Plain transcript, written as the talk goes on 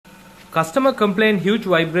Customer complained huge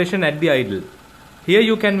vibration at the idle. Here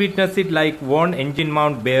you can witness it like worn engine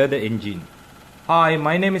mount bare the engine. Hi,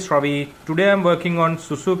 my name is Ravi. Today I am working on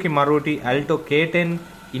Suzuki Maruti Alto K10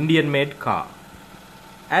 Indian made car.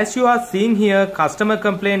 As you are seeing here, customer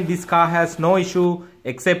complained this car has no issue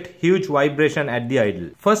except huge vibration at the idle.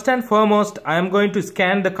 First and foremost, I am going to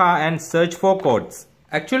scan the car and search for codes.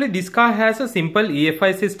 Actually, this car has a simple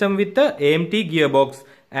EFI system with the AMT gearbox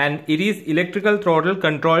and it is electrical throttle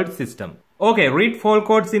controlled system. Okay, read fault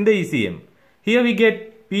codes in the ECM. Here we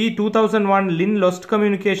get P2001 LIN lost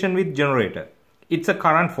communication with generator. It's a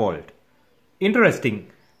current fault. Interesting.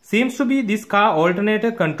 Seems to be this car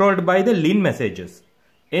alternator controlled by the LIN messages.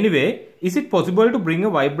 Anyway, is it possible to bring a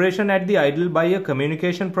vibration at the idle by a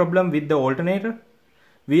communication problem with the alternator?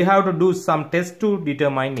 We have to do some tests to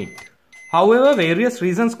determine it. However, various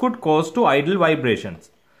reasons could cause to idle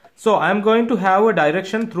vibrations. So I am going to have a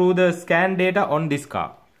direction through the scan data on this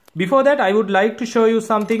car. Before that, I would like to show you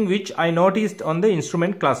something which I noticed on the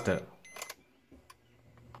instrument cluster.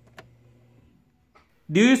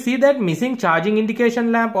 Do you see that missing charging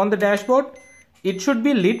indication lamp on the dashboard? It should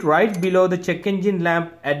be lit right below the check engine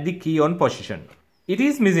lamp at the key on position. It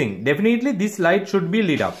is missing. Definitely this light should be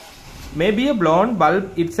lit up. Maybe a blown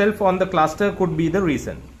bulb itself on the cluster could be the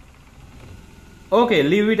reason. Okay,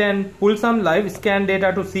 leave it and pull some live scan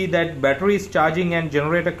data to see that battery is charging and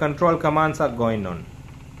generator control commands are going on.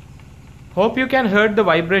 Hope you can hear the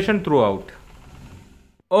vibration throughout.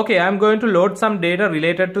 Okay, I am going to load some data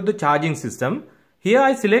related to the charging system. Here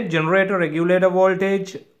I select generator regulator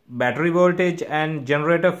voltage, battery voltage and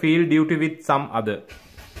generator field duty with some other.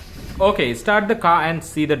 Okay, start the car and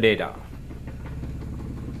see the data.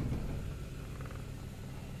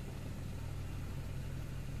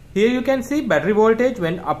 Here you can see battery voltage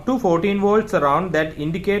went up to 14 volts around, that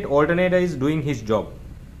indicate alternator is doing his job.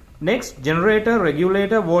 Next, generator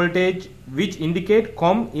regulator voltage which indicate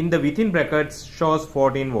COM in the within brackets shows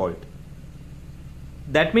 14 volt.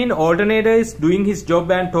 That means alternator is doing his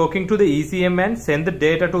job and talking to the ECM and send the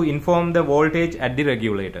data to inform the voltage at the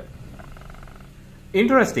regulator.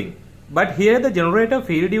 Interesting, but here the generator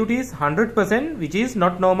field duty is 100%, which is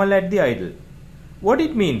not normal at the idle. What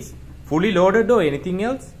it means? Fully loaded or anything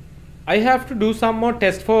else? I have to do some more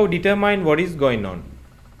tests for determine what is going on.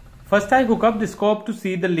 First I hook up the scope to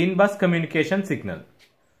see the LIN bus communication signal.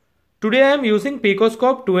 Today I am using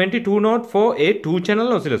picoscope 2204 a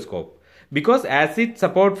 2-channel oscilloscope. Because as it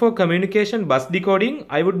support for communication bus decoding,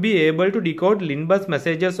 I would be able to decode LIN bus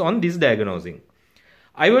messages on this diagnosing.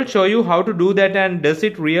 I will show you how to do that and does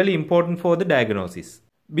it really important for the diagnosis.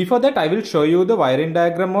 Before that, I will show you the wiring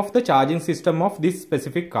diagram of the charging system of this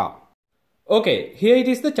specific car. Okay, here it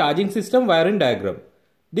is the charging system wiring diagram.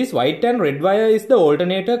 This white and red wire is the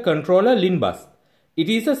alternator controller LIN bus. It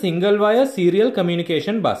is a single wire serial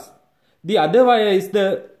communication bus. The other wire is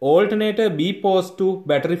the alternator B post to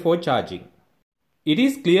battery for charging. It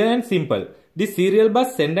is clear and simple. This serial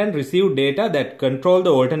bus send and receive data that control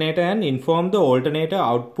the alternator and inform the alternator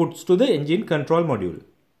outputs to the engine control module.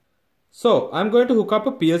 So, I am going to hook up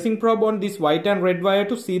a piercing probe on this white and red wire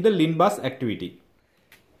to see the LIN bus activity.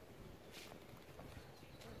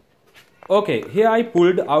 Okay, here I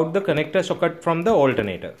pulled out the connector socket from the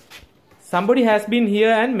alternator. Somebody has been here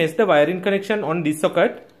and messed the wiring connection on this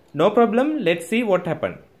socket. No problem, let's see what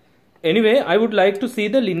happened. Anyway, I would like to see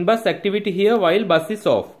the LIN bus activity here while bus is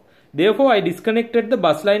off. Therefore, I disconnected the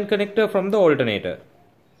bus line connector from the alternator.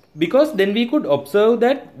 Because then we could observe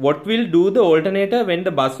that what will do the alternator when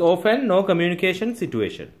the bus off and no communication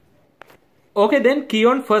situation. Okay, then key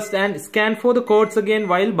on first and scan for the codes again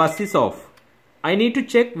while bus is off. I need to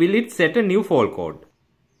check will it set a new fault code.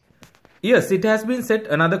 Yes, it has been set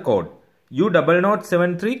another code.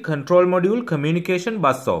 U0073 control module communication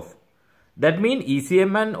bus off. That means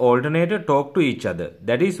ECM and alternator talk to each other.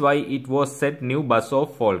 That is why it was set new bus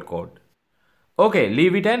off fault code. Okay,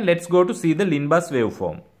 leave it and let's go to see the LIN bus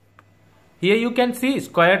waveform. Here you can see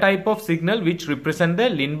square type of signal which represent the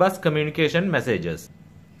LIN bus communication messages.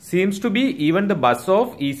 Seems to be even the bus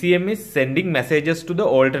off ECM is sending messages to the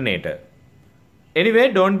alternator.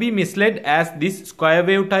 Anyway, don't be misled as these square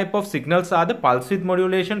wave type of signals are the pulse width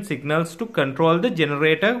modulation signals to control the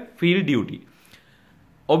generator field duty.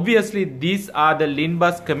 Obviously, these are the LIN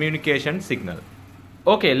bus communication signal.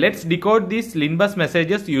 Okay, let's decode these LIN bus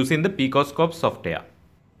messages using the picoscope software.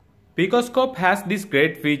 Picoscope has this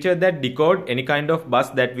great feature that decode any kind of bus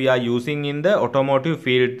that we are using in the automotive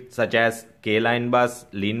field such as K-line bus,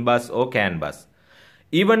 LIN bus or CAN bus.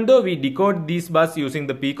 Even though we decode these bus using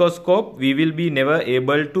the picoscope, we will be never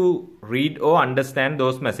able to read or understand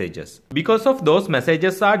those messages. Because of those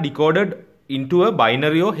messages are decoded into a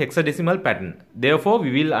binary or hexadecimal pattern. Therefore,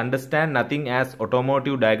 we will understand nothing as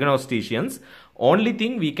automotive diagnosticians. Only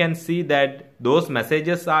thing we can see that those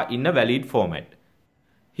messages are in a valid format.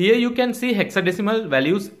 Here you can see hexadecimal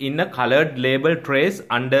values in a colored label trace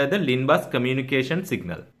under the LIN bus communication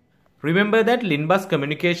signal. Remember that LIN bus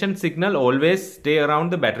communication signal always stay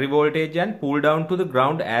around the battery voltage and pull down to the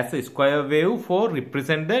ground as a square wave for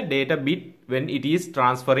represent the data bit when it is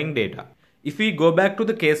transferring data. If we go back to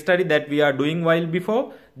the case study that we are doing while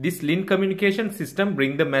before, this LIN communication system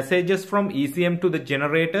bring the messages from ECM to the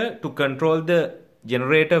generator to control the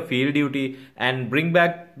generator field duty and bring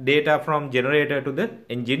back data from generator to the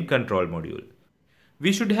engine control module.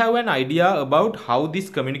 We should have an idea about how this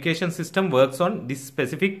communication system works on this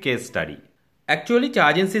specific case study. Actually,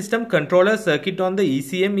 charging system controller circuit on the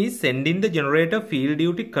ECM is sending the generator field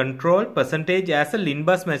duty control percentage as a LIN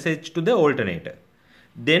bus message to the alternator.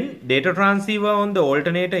 Then data transceiver on the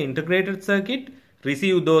alternator integrated circuit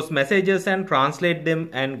receive those messages and translate them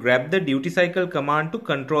and grab the duty cycle command to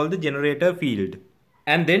control the generator field.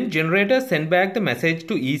 And then generator send back the message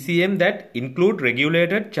to ECM that include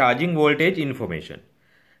regulated charging voltage information.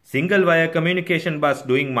 Single wire communication bus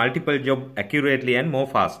doing multiple job accurately and more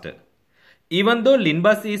faster. Even though LIN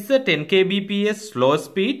bus is a 10 kbps slow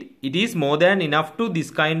speed, it is more than enough to this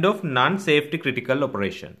kind of non-safety critical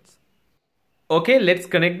operations. Okay, let's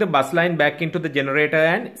connect the bus line back into the generator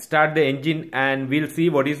and start the engine, and we'll see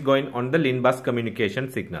what is going on the LIN bus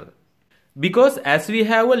communication signal. Because as we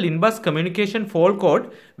have a LIN bus communication fault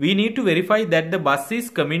code, we need to verify that the bus is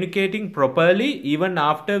communicating properly even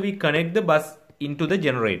after we connect the bus into the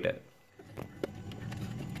generator.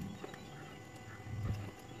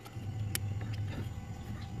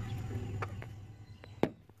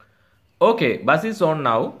 Okay, bus is on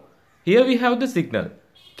now. Here we have the signal.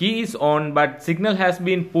 Key is on, but signal has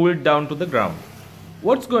been pulled down to the ground.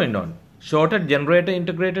 What's going on? Shorted generator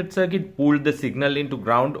integrated circuit pulled the signal into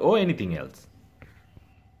ground or anything else?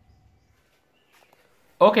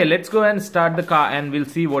 Okay, let's go and start the car and we'll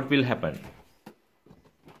see what will happen.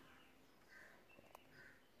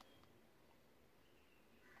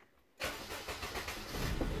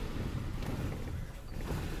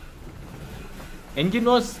 Engine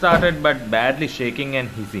was started but badly shaking and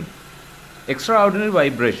hissing. Extraordinary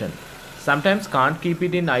vibration. Sometimes can't keep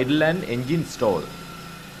it in idle and engine stall.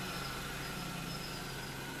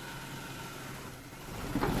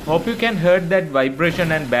 Hope you can hear that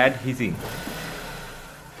vibration and bad hissing.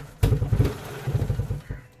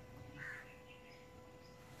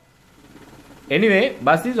 Anyway,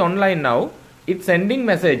 bus is online now. It's sending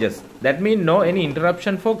messages. That means no any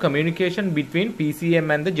interruption for communication between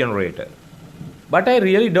PCM and the generator. But I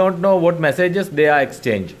really don't know what messages they are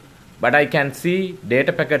exchanging. But I can see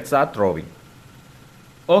data packets are throwing.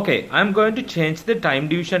 Okay, I'm going to change the time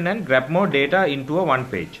division and grab more data into a one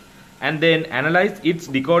page. And then analyze its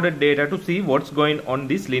decoded data to see what's going on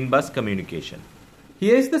this LIN bus communication.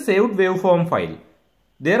 Here is the saved waveform file.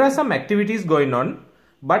 There are some activities going on,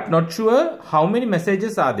 but not sure how many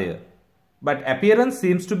messages are there. But appearance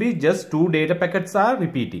seems to be just 2 data packets are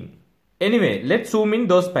repeating. Anyway, let's zoom in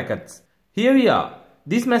those packets. Here we are.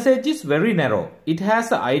 This message is very narrow. It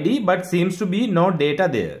has an ID but seems to be no data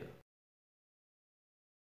there.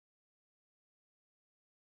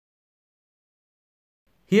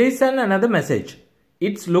 Here is another message.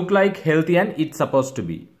 It's look like healthy and it's supposed to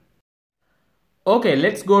be. Okay,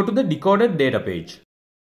 let's go to the decoded data page.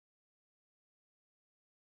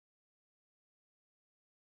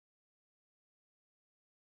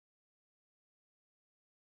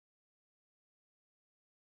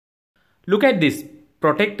 Look at this.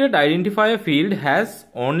 Protected identifier field has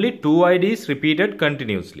only 2 IDs repeated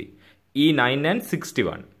continuously, E9 and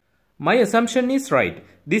 61. My assumption is right.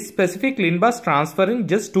 This specific LIN bus transferring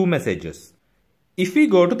just 2 messages. If we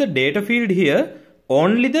go to the data field here,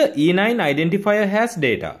 only the E9 identifier has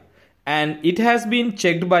data, and it has been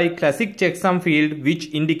checked by classic checksum field which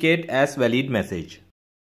indicate as valid message.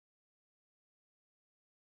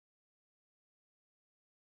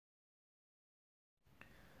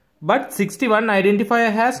 But 61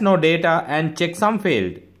 identifier has no data and checksum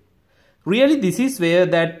failed. Really, this is where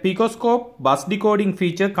that picoscope bus decoding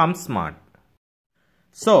feature comes smart.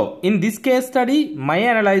 So, in this case study, my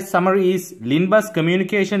analyzed summary is LIN bus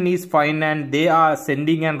communication is fine and they are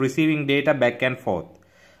sending and receiving data back and forth.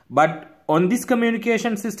 But on this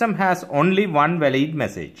communication system has only one valid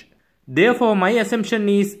message. Therefore, my assumption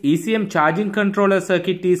is ECM charging controller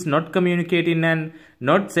circuit is not communicating and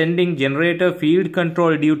not sending generator field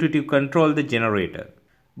control duty to control the generator.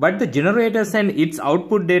 But the generator sends its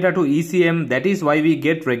output data to ECM, that is why we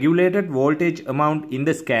get regulated voltage amount in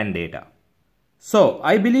the scan data. So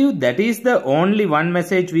I believe that is the only one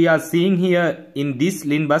message we are seeing here in this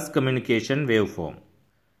LIN bus communication waveform.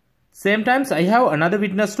 Same times I have another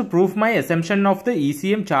witness to prove my assumption of the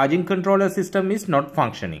ECM charging controller system is not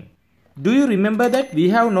functioning. Do you remember that we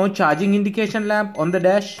have no charging indication lamp on the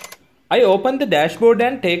dash? I opened the dashboard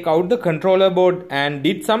and take out the controller board and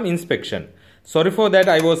did some inspection. Sorry for that,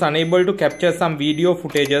 I was unable to capture some video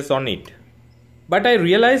footages on it. But I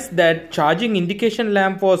realized that charging indication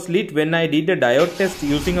lamp was lit when I did a diode test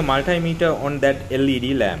using a multimeter on that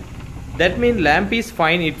LED lamp. That means lamp is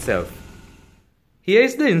fine itself. Here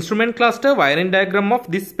is the instrument cluster wiring diagram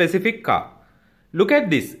of this specific car. Look at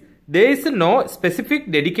this. There is no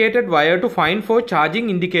specific dedicated wire to find for charging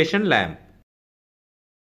indication lamp.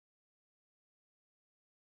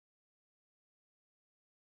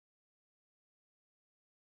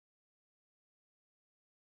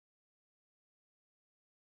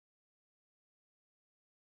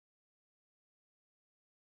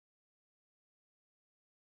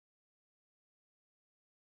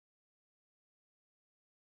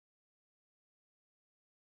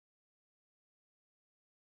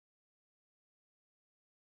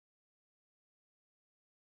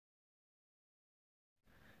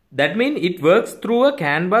 That means it works through a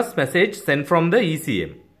CAN bus message sent from the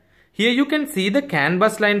ECM. Here you can see the CAN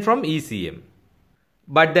bus line from ECM.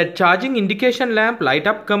 But that charging indication lamp light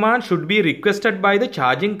up command should be requested by the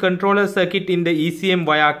charging controller circuit in the ECM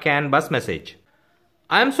via CAN bus message.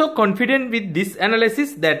 I am so confident with this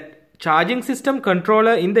analysis that charging system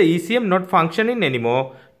controller in the ECM not functioning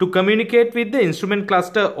anymore to communicate with the instrument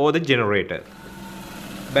cluster or the generator.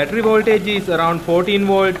 Battery voltage is around 14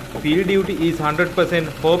 volt, field duty is 100%.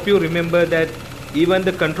 Hope you remember that even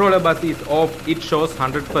the controller bus is off, it shows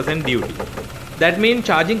 100% duty. That means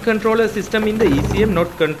charging controller system in the ECM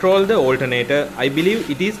not control the alternator. I believe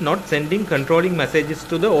it is not sending controlling messages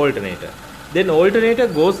to the alternator. Then alternator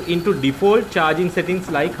goes into default charging settings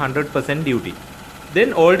like 100% duty.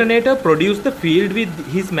 Then alternator produce the field with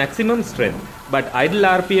his maximum strength. But idle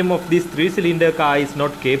RPM of this 3-cylinder car is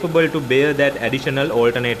not capable to bear that additional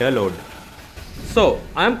alternator load. So,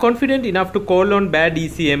 I am confident enough to call on bad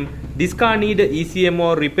ECM. This car need a ECM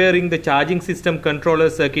or repairing the charging system controller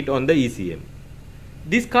circuit on the ECM.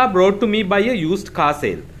 This car brought to me by a used car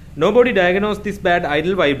sale. Nobody diagnosed this bad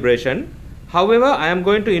idle vibration. However, I am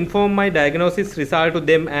going to inform my diagnosis result to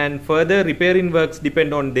them and further repairing works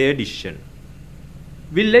depend on their decision.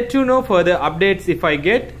 We'll let you know further updates if I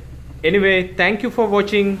get. Anyway, thank you for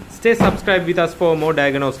watching. Stay subscribed with us for more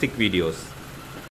diagnostic videos.